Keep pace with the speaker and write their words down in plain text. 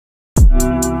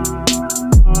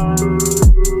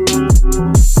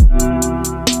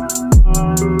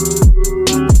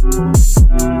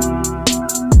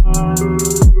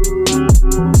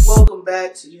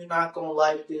so you're not gonna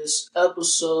like this.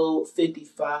 Episode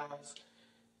 55.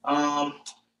 Um,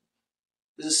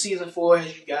 this is season 4,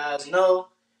 as you guys know.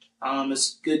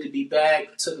 It's good to be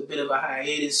back. Took a bit of a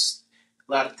hiatus.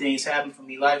 A lot of things happened for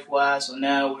me life-wise, so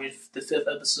now we're the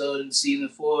 5th episode in season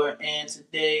 4, and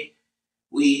today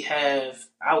we have,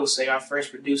 I would say, our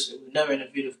first producer. We've never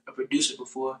interviewed a producer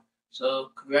before, so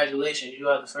congratulations, you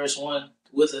are the first one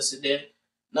with us today.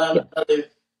 None other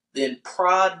than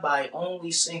Prod by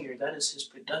Only Singer. That is his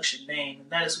production name, and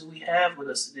that is who we have with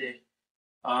us today.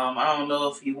 I don't know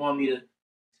if you want me to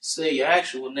say your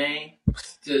actual name.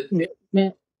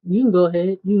 Man, you can go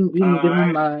ahead. You can give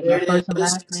him my There it first and is.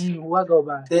 last name, who I go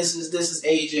by. This is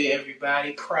AJ,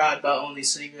 everybody. Prod by Only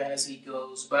Singer, as he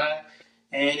goes by.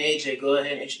 And AJ, go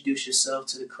ahead and introduce yourself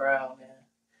to the crowd,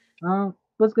 man.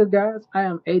 What's good, guys? I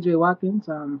am AJ Watkins.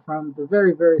 I'm from the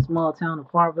very, very small town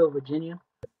of Farmville, Virginia.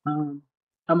 Um,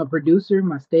 I'm a producer.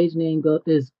 My stage name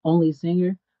is Only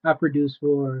Singer. I produce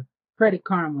for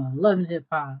CreditKarma, Love and Hip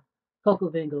Hop, Coco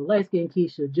Vango, Light Skin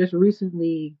Keisha, just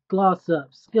recently Gloss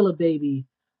Up, Skilla Baby.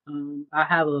 I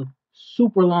have a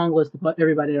super long list of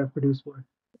everybody that I've produced for.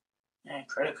 Man,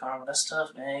 CreditKarma, that's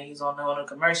tough, man. He's on the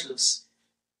commercials.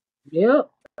 Yep.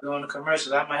 On the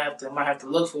commercials, I might have to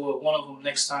look for one of them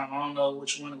next time. I don't know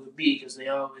which one it would be because they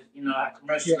always, have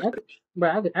commercials.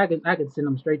 Yeah, I could send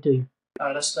them straight to you.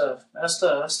 Oh, that's tough.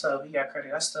 You got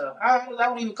credit. That's tough. How does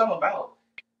that one even come about?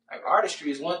 Like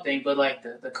artistry is one thing, but like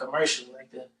the commercial,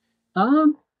 like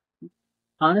the.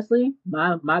 Honestly,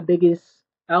 my biggest,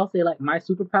 I'll say like my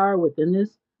superpower within this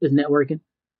is networking.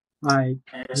 Like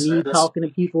me talking to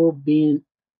people, being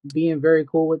very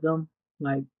cool with them,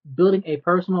 like building a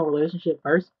personal relationship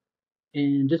first,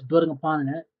 and just building upon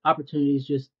that, opportunities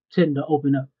just tend to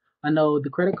open up. I know the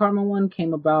CreditKarma one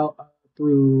came about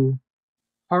through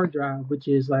Hard Drive, which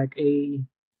is like a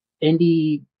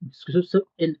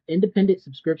an independent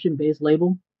subscription based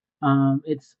label.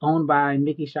 It's owned by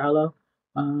Mickey Shiloh.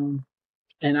 And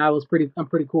I'm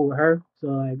pretty cool with her. So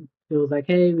like it was like,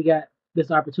 hey, we got this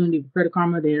opportunity for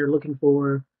CreditKarma. They're looking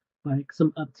for like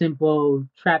some up tempo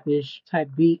trappish type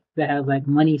beat that has like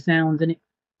money sounds in it.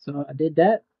 So I did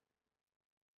that.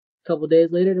 A couple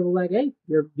days later, they were like, hey,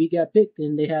 your beat got picked,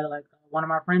 and they had like one of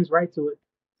my friends write to it.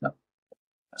 So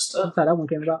that's tough. That's how that one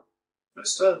came about.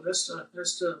 That's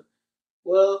tough.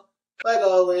 Well, like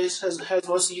always, as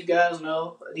most of you guys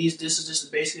know, this is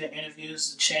just basically an interview. This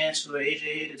is a chance for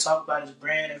AJ to talk about his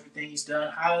brand, everything he's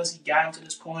done, how has he gotten to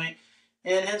this point,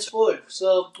 and henceforth.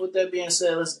 So, with that being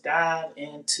said, let's dive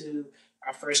into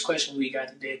our first question we got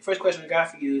today. First question we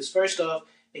got for you is, first off,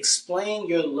 explain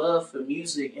your love for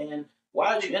music and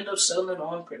why did you end up settling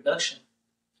on production?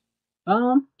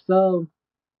 So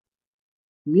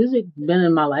music been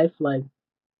in my life like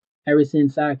ever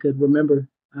since I could remember.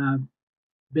 I've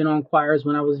been on choirs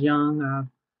when I was young. I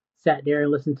sat there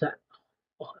and listened to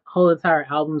whole entire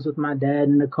albums with my dad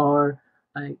in the car.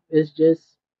 Like it's just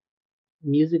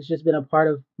music's just been a part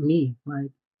of me.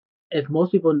 Like if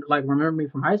most people like remember me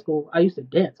from high school, I used to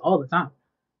dance all the time.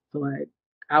 So like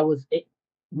I was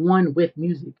one with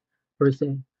music per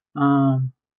se.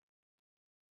 Um,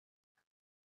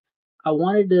 I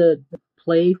wanted to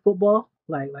play football.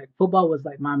 Like football was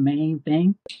like my main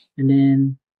thing. And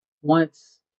then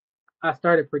once I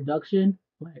started production,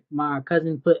 like my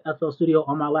cousin put FL Studio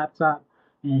on my laptop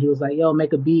and he was like, yo,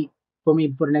 make a beat for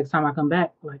me for the next time I come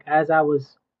back. Like as I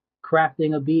was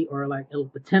crafting a beat or like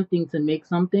attempting to make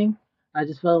something, I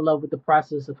just fell in love with the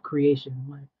process of creation.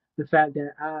 Like the fact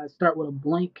that I start with a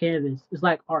blank canvas. It's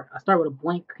like art. I start with a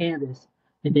blank canvas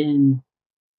and then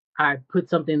I put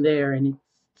something there and it's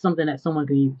something that someone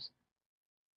can use.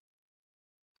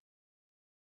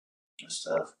 That's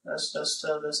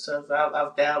tough. That's tough.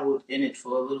 I've dabbled in it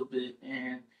for a little bit,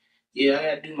 and yeah, I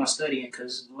got to do my studying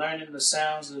because learning the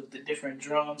sounds of the different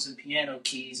drums and piano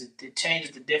keys, it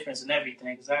changes the difference and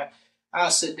everything. Because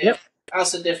I'll sit there, I'll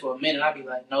sit there for a minute. I'll be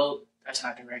like, no, that's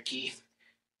not the right key.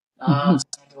 That's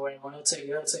not the right one. It'll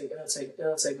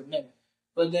take a minute.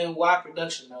 But then why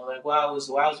production though? Like why was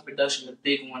production the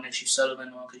big one that you settled in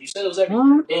on? Because you said it was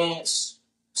everything, dance,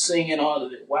 singing, all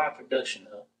of it. Why production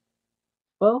though?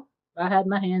 Well, I had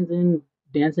my hands in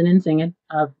dancing and singing.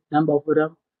 I've done both of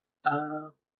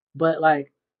them. But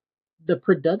like the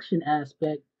production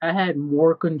aspect, I had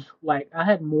more control. Like I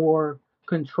had more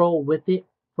control with it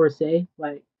per se.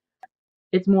 Like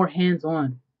it's more hands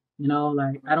on.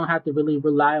 Like I don't have to really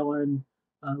rely on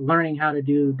learning how to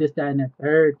do this, that, and the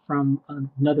third from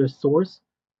another source.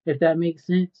 If that makes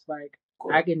sense. Like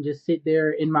I can just sit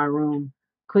there in my room,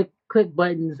 click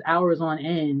buttons hours on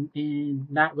end,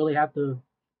 and not really have to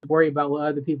worry about what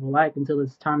other people like until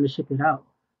it's time to ship it out.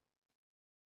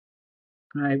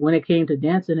 Like when it came to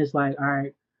dancing, it's like, all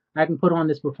right, I can put on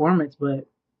this performance, but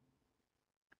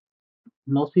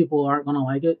most people aren't gonna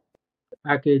like it.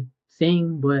 I could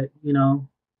sing, but to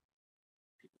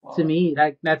Well, me,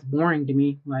 that's boring to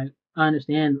me. Like I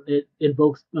understand it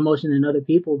evokes emotion in other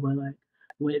people, but like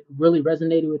what really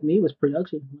resonated with me was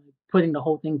production, like putting the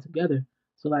whole thing together.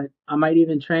 So like I might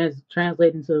even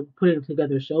translate into putting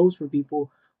together shows for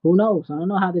people. Who knows? I don't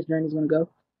know how this journey's gonna go.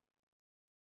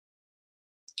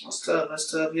 that's tough.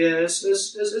 That's tough. Yeah, it's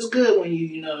good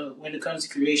when when it comes to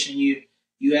creation,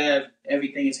 you have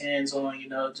everything is hands on.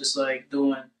 Just like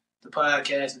doing the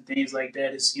podcast and things like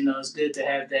that. It's good to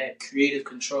have that creative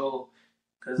control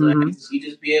because like Hmm. you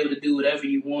just be able to do whatever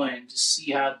you want and just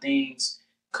see how things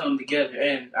come together.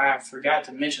 And I forgot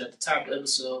to mention at the top of the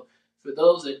episode. For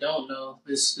those that don't know,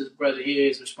 this brother here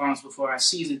is responsible for our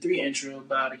season 3 intro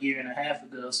about a year and a half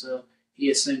ago. So he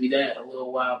had sent me that a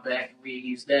little while back, and we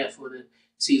used that for the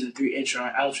season 3 intro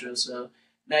and outro. So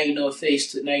now you know a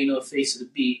face to the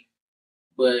beat.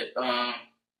 But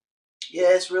yeah,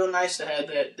 it's real nice to have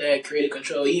that creative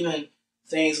control. Even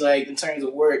things like in terms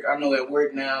of work, I know at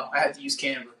work now I have to use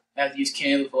Canva. I have to use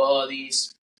Canva for all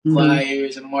these Hmm.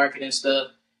 flyers and marketing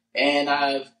stuff. And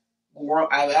I've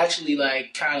actually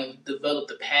like kind of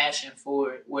developed a passion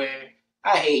for it where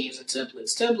I hate using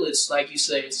templates. Templates, like you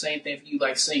say, the same thing for you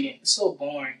like singing. It's so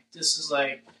boring. This is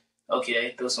like,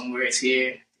 okay, throw some words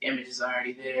here, the image is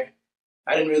already there.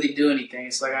 I didn't really do anything.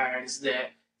 It's like, all right, it's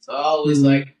that. So I always Hmm.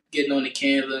 like getting on the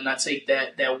Canva and I take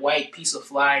that white piece of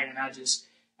flyer and I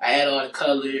add all the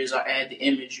colors, I add the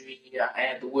imagery, I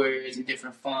add the words in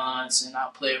different fonts, and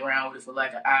I'll play around with it for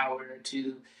like an hour or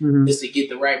two Hmm. just to get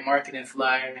the right marketing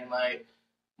flyer. And like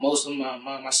most of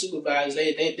my supervisors,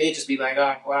 they just be like,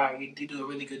 oh, wow, you do a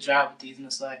really good job with these. And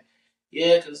it's like,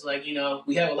 yeah, because like,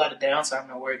 we have a lot of downtime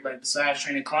at work. Like besides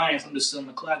training clients, I'm just sitting on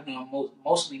the clock doing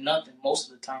mostly nothing most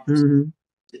of the time. So Hmm.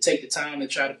 to take the time to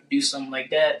try to produce something like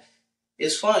that,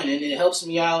 it's fun and it helps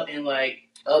me out in like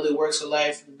other works of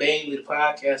life, mainly the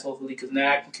podcast, hopefully, because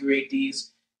now I can create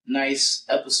these nice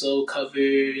episode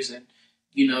covers and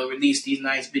release these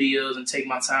nice videos and take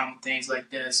my time with things like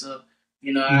that. So I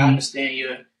Hmm. understand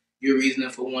your reasoning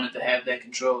for wanting to have that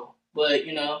control, but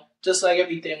just like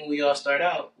everything when we all start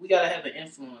out, we gotta have an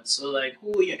influence. So like,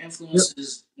 who were your Yep.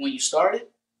 influences when you started?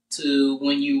 To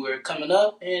when you were coming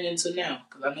up and into now,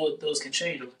 because I know those can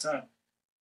change over time.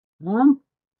 Um,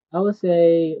 I would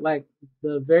say like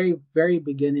the very, very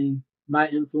beginning, my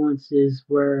influences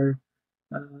were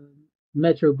uh,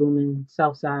 Metro Boomin,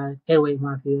 Southside, Heavyweight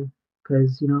Mafia,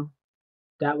 because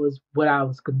that was what I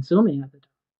was consuming at the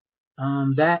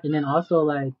time. That and then also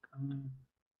like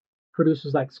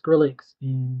producers like Skrillex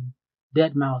and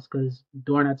Dead Mouse, because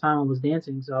during that time I was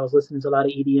dancing, so I was listening to a lot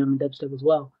of EDM and dubstep as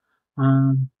well.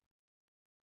 Um,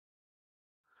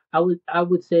 I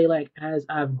would say like as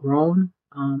I've grown,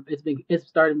 it's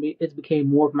became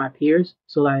more of my peers.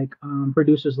 So like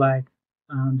producers like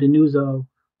Denuzo,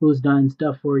 who's done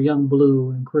stuff for Young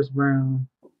Blue and Chris Brown,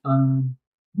 um,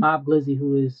 Mob Glizzy,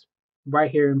 who is right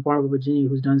here in Farmville, Virginia,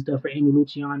 who's done stuff for Amy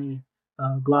Luciani,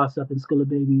 Gloss Up and Skilla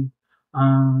Baby.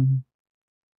 Um,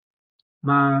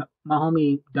 my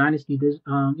homie Dynasty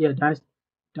Digital,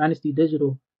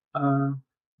 uh,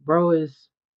 bro is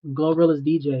Glorilla's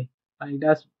DJ. Like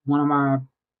that's one of my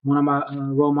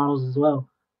role models as well.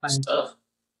 Like Stuff.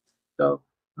 so,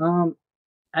 um,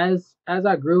 as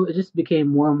I grew, it just became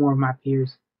more and more of my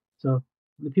peers. So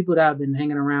the people that I've been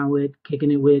hanging around with,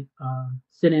 kicking it with,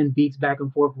 sending beats back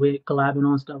and forth with, collabing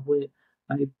on stuff with,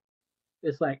 like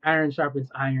it's like iron sharpens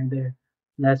iron there.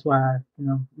 And that's why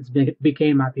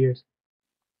became my peers.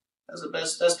 That's the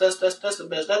best. That's the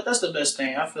best. That's the best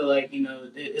thing. I feel like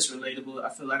it's relatable. I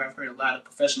feel like I've heard a lot of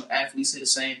professional athletes say the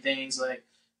same things. Like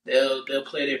they'll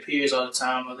play their peers all the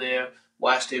time, or they'll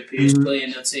watch their peers Hmm. play,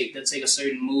 and they'll take a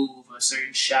certain move, or a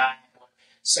certain shot, or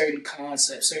certain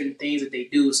concept, certain things that they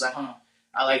do. It's like,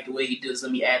 I like the way he does.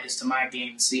 Let me add this to my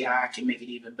game and see how I can make it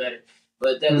even better.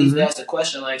 But that leads me to Hmm. ask the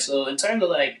question, like, so in terms of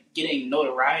like getting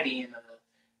notoriety in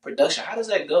production, how does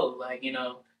that go? Like,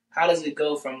 how does it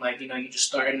go from like you just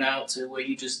starting out to where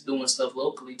you just doing stuff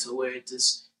locally to where it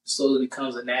just slowly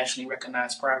becomes a nationally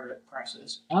recognized progress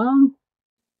process? Um,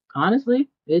 Honestly,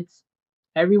 it's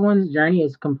everyone's journey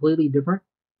is completely different.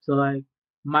 So like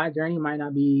my journey might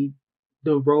not be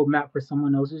the roadmap for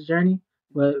someone else's journey,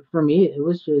 but for me, it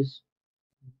was just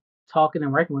talking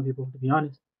and working with people. To be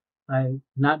honest, like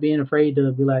not being afraid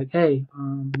to be like, hey,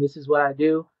 this is what I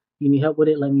do. You need help with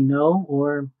it? Let me know.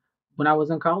 Or when I was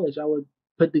in college, I would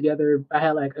put together. I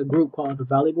had like a group called the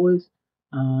Valley Boys.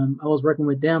 I was working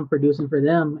with them, producing for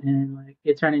them, and like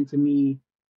it turned into me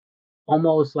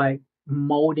almost like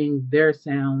molding their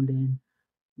sound and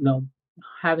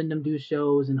having them do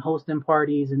shows and hosting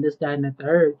parties and this, that, and the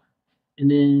third. And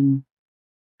then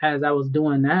as I was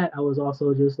doing that, I was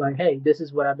also just like, hey, this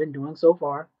is what I've been doing so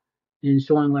far, and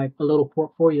showing like a little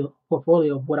portfolio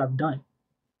of what I've done.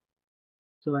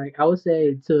 So like I would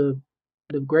say to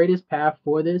the greatest path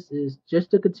for this is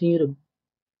just to continue to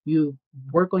you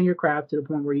work on your craft to the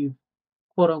point where you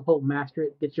quote unquote master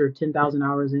it, get your 10,000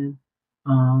 hours in.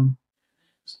 Um,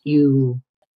 you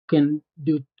can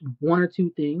do one or two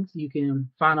things. You can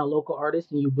find a local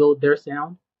artist and you build their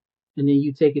sound, and then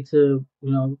you take it to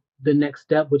the next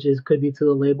step, which is could be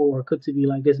to a label or could to be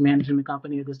like this management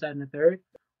company or this, that, and the third.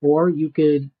 Or you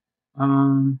could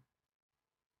um,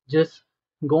 just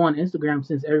go on Instagram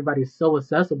since everybody's so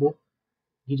accessible.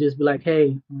 You just be like,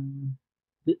 hey,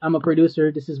 I'm a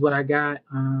producer. This is what I got.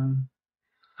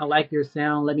 I like your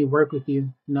sound. Let me work with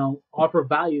you. Offer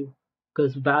value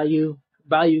because value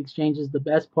exchange is the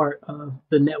best part of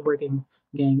the networking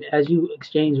game. As you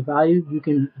exchange value, you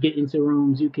can get into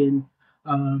rooms. You can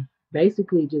uh,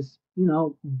 basically just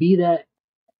be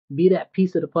that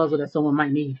piece of the puzzle that someone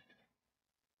might need.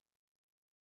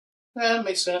 Yeah, that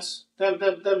makes sense. That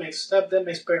makes perfect. That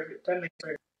makes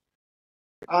perfect.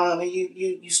 And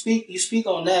you speak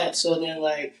on that. So then,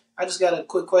 like, I just got a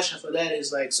quick question for that.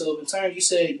 Is like, so in terms you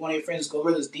said one of your friends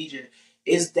Gorilla's DJ.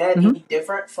 Is that Mm-hmm. any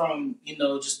different from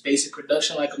just basic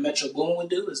production like a Metro Boom would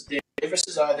do? Is there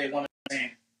differences? Or are they one and the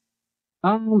same?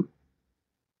 Um,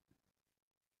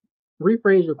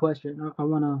 Rephrase your question. I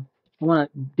wanna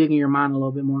dig in your mind a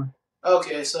little bit more.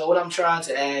 Okay, so what I'm trying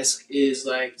to ask is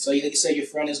like, so you say your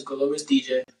friend is a Glorious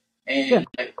DJ, Yeah. and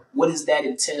like, what does that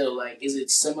entail? Like, is it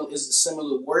similar? Is it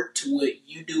similar work to what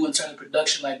you do in terms of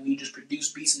production? Like, when you just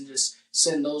produce beats and just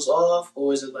send those off,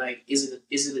 or is it like, is it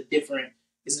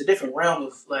a different realm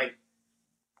of like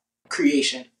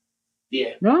creation?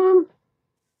 Yeah. Um,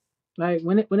 like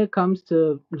when it comes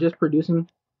to just producing,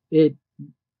 it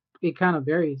it kind of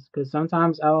varies because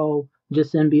sometimes I'll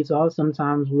just send beats off.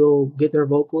 Sometimes we'll get their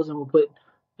vocals and we'll put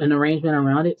an arrangement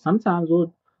around it. Sometimes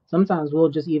we'll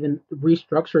just even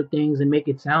restructure things and make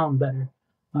it sound better.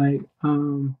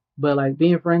 But like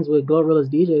being friends with Glorilla's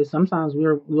DJs, sometimes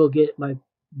we'll get like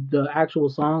the actual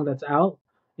song that's out,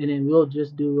 and then we'll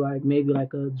just do like maybe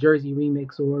like a Jersey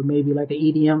remix or maybe like an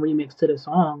EDM remix to the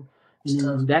song, and It's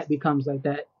tough. then that becomes like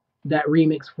that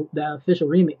remix, that official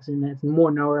remix, and that's more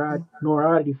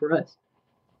notoriety for us.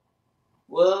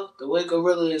 Well, the way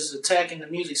Gorilla is attacking the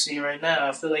music scene right now,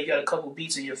 I feel like you got a couple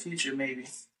beats in your future, maybe.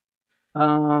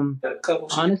 Um, Got a couple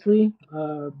shit. Honestly,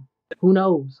 who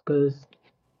knows? Because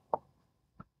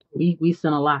we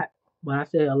sent a lot. When I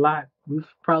say a lot, we've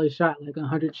probably shot like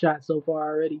 100 shots so far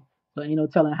already. So ain't no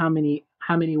telling how many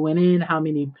went in, how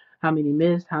many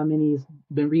missed, how many's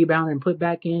been rebounded and put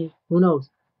back in. Who knows?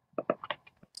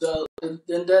 So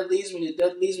then that leads me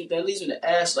to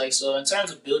ask, like, so in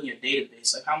terms of building your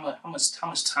database, like how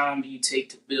much time do you take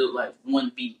to build like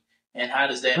one beat, and how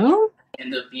does that Oh,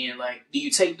 end up being like? Do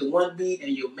you take the one beat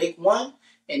and you'll make one,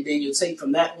 and then you'll take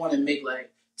from that one and make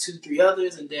like two, three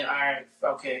others, and then all right,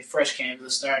 okay, fresh canvas,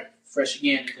 let's start fresh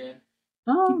again, and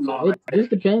then keep going like it that. just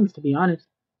depends, to be honest.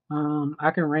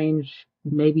 I can range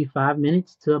maybe 5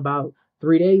 minutes to about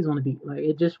 3 days on a beat. Like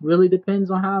it just really depends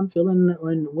on how I'm feeling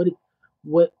and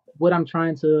what I'm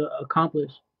trying to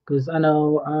accomplish. Because I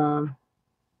know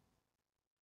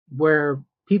where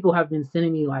people have been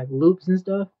sending me like loops and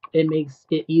stuff, it makes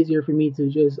it easier for me to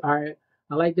just all right.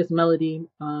 I like this melody.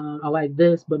 I like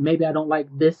this, but maybe I don't like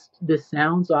this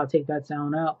sound, so I'll take that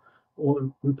sound out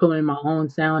or put in my own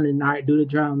sound and all right, do the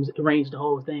drums, arrange the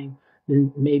whole thing,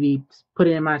 then maybe put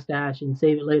it in my stash and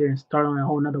save it later and start on a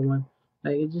whole nother one.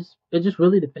 Like it just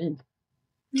really depends.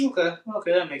 Okay,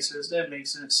 okay, that makes sense. That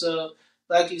makes sense. So,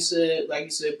 like you said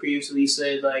previously, you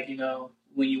said like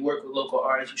when you work with local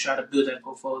artists, you try to build that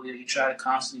portfolio. You try to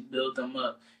constantly build them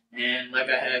up. And like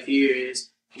I have here is,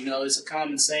 it's a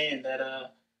common saying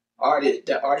that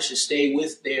artists should stay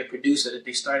with their producer that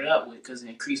they started out with because it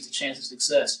increased the chance of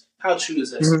success. How true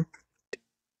is that? Mm-hmm.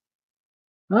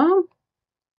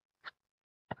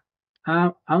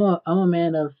 Um, I'm a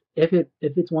man of if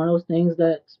it's one of those things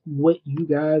that's what you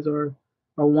guys are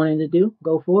wanting to do,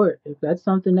 go for it. If that's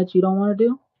something that you don't want to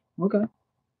do, okay.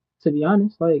 To be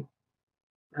honest, like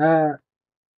uh,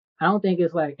 I don't think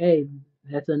it's like, hey,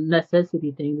 that's a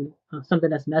necessity thing, something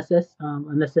that's a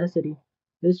necessity.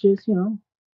 It's just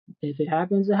if it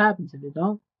happens, it happens. If it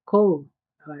don't, cool.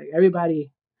 Like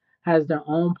everybody has their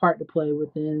own part to play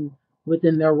within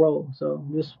their role, so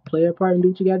just play your part and do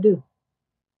what you gotta do.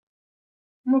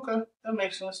 Okay, that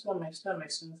makes sense. That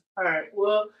makes sense. All right.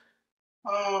 Well,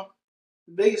 the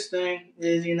biggest thing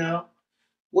is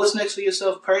what's next for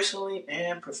yourself personally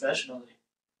and professionally.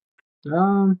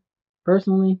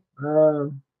 Personally,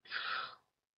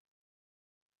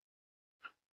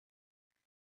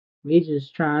 we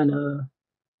just trying to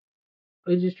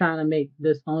make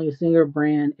this Only Singer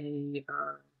brand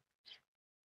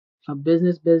a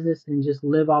business and just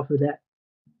live off of that.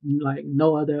 Like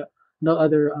no other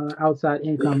outside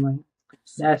income. Like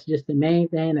that's just the main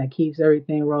thing that keeps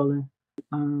everything rolling.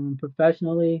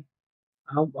 Professionally,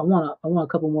 I want a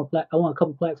couple more I want a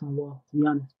couple plaques on the wall. To be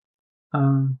honest,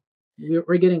 um,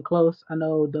 we're getting close. I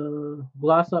know the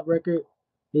Gloss Up record.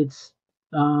 It's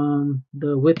the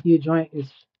With You joint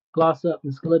is Gloss Up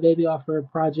and Skilla Baby off her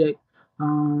project.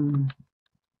 Um,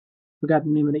 Forgot the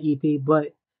name of the EP,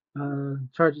 but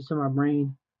Charges to My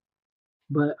Brain.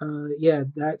 But yeah,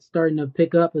 that's starting to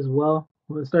pick up as well.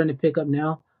 Well, it's starting to pick up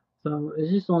now, so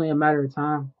it's just only a matter of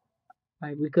time.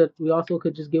 Like we also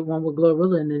could just get one with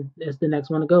Glorilla, and then it's the next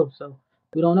one to go. So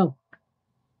we don't know.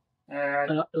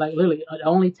 Like literally, it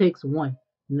only takes one,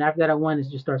 and after that one, it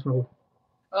just starts rolling.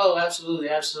 Oh, absolutely,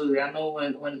 absolutely. I know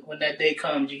when that day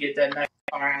comes, you get that nice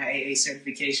RIAA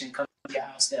certification comes to your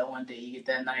house that one day. You get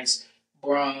that nice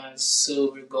bronze,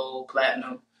 silver, gold,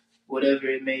 platinum, whatever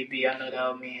it may be. I know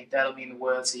that'll mean the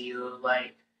world to you.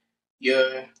 Like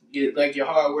your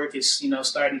hard work is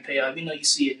starting to pay off. You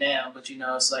see it now, but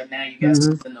it's like now you got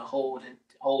Mm-hmm. something to hold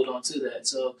on to that.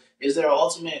 So, is there an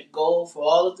ultimate goal for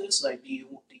all of this? Like, do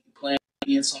you plan on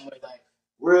being somewhere like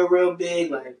real big,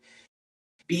 like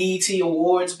BET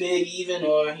Awards big even,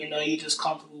 or you just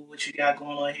comfortable with what you got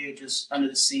going on here, just under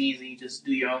the scenes, and you just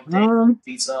do your own thing,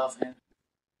 beats off, and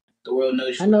the world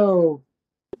knows I you. know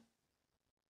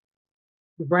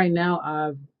right now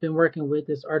I've been working with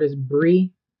this artist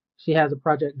Bree. She has a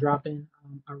project dropping.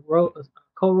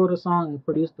 Co-wrote a song and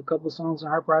produced a couple songs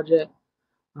on her project.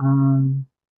 Um,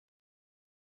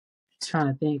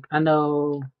 Trying to think. I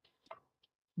know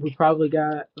we probably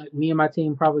got like me and my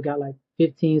team probably got like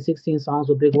 15, 16 songs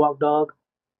with Big Walk Dog.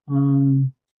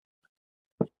 Um,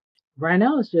 right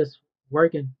now it's just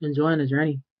working, enjoying the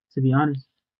journey, to be honest,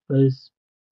 because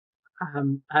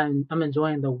I'm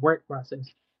enjoying the work process.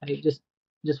 Like just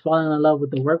falling in love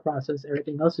with the work process.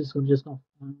 Everything else is just gonna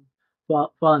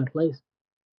fall into place.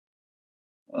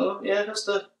 Well, yeah, that's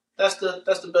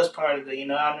the best part of it.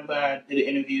 I remember I did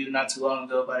an interview not too long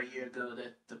ago, about a year ago,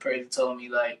 that the person told me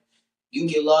like you can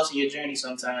get lost in your journey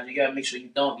sometimes. You gotta make sure you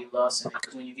don't get lost in it,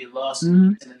 because when you get lost in it, Mm-hmm.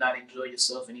 you tend to not enjoy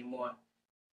yourself anymore,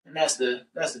 and that's the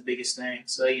biggest thing.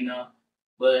 So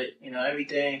but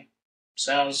everything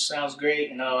sounds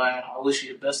great. I wish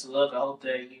you the best of luck. I hope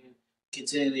that you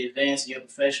continually advance in your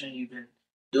profession. You've been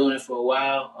doing it for a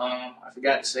while. I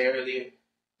forgot to say earlier.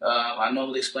 I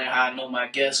normally explain how I know my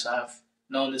guests. I've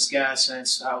known this guy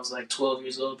since I was like 12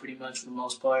 years old, pretty much for the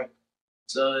most part.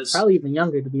 So it's Probably even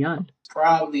younger, to be honest.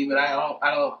 probably, but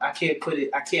I can't put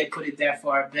it that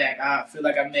far back. I feel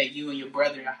like I met you and your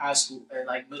brother in high school, at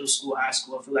like middle school, high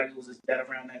school. I feel like it was that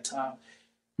around that time.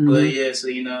 But Mm-hmm. yeah, so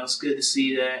it's good to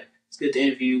see that. It's good to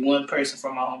interview one person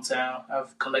from my hometown.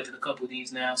 I've collected a couple of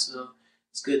these now, so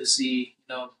it's good to see.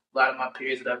 A lot of my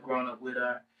peers that I've grown up with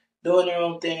are doing their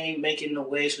own thing, making the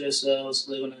ways for themselves,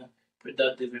 living a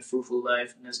productive and fruitful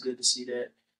life, and it's good to see that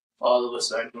all of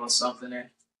us are doing something and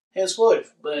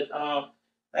henceforth. But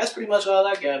that's pretty much all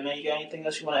I got, man. You got anything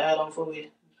else you want to add on before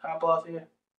we hop off here?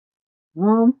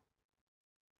 Um,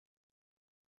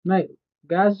 like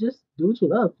guys, just do what you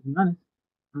love. To be honest,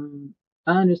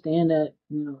 I understand that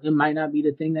it might not be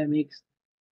the thing that makes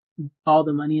all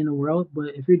the money in the world,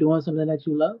 but if you're doing something that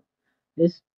you love,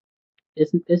 it's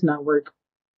it's not work.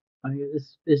 Like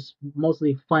it's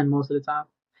mostly fun most of the time.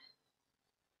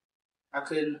 I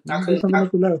couldn't, I Just do couldn't, something I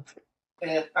that you love.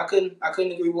 Yeah, I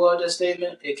couldn't agree more with that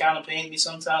statement. It kind of pains me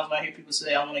sometimes when I hear people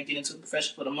say, "I want to get into a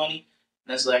profession for the money,"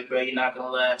 and it's like, bro, you're not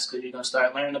gonna last, because you're gonna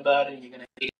start learning about it, and you're gonna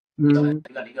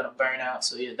Mm-hmm. burn out.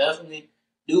 So yeah, definitely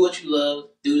do what you love.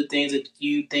 Do the things that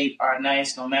you think are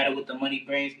nice, no matter what the money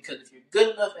brings. Because if you're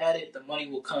good enough at it, the money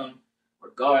will come,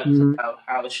 regardless of Mm-hmm.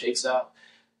 how it shakes out.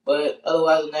 But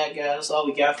otherwise than that, guys, that's all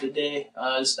we got for today.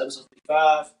 This is episode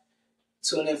 55.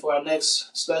 Tune in for our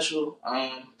next special.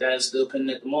 That is still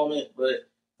pending at the moment, but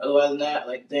otherwise than that, I'd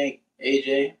like to thank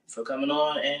AJ for coming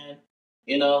on, and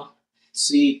you know,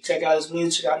 check out his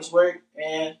music, check out his work,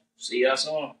 and see y'all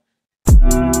soon.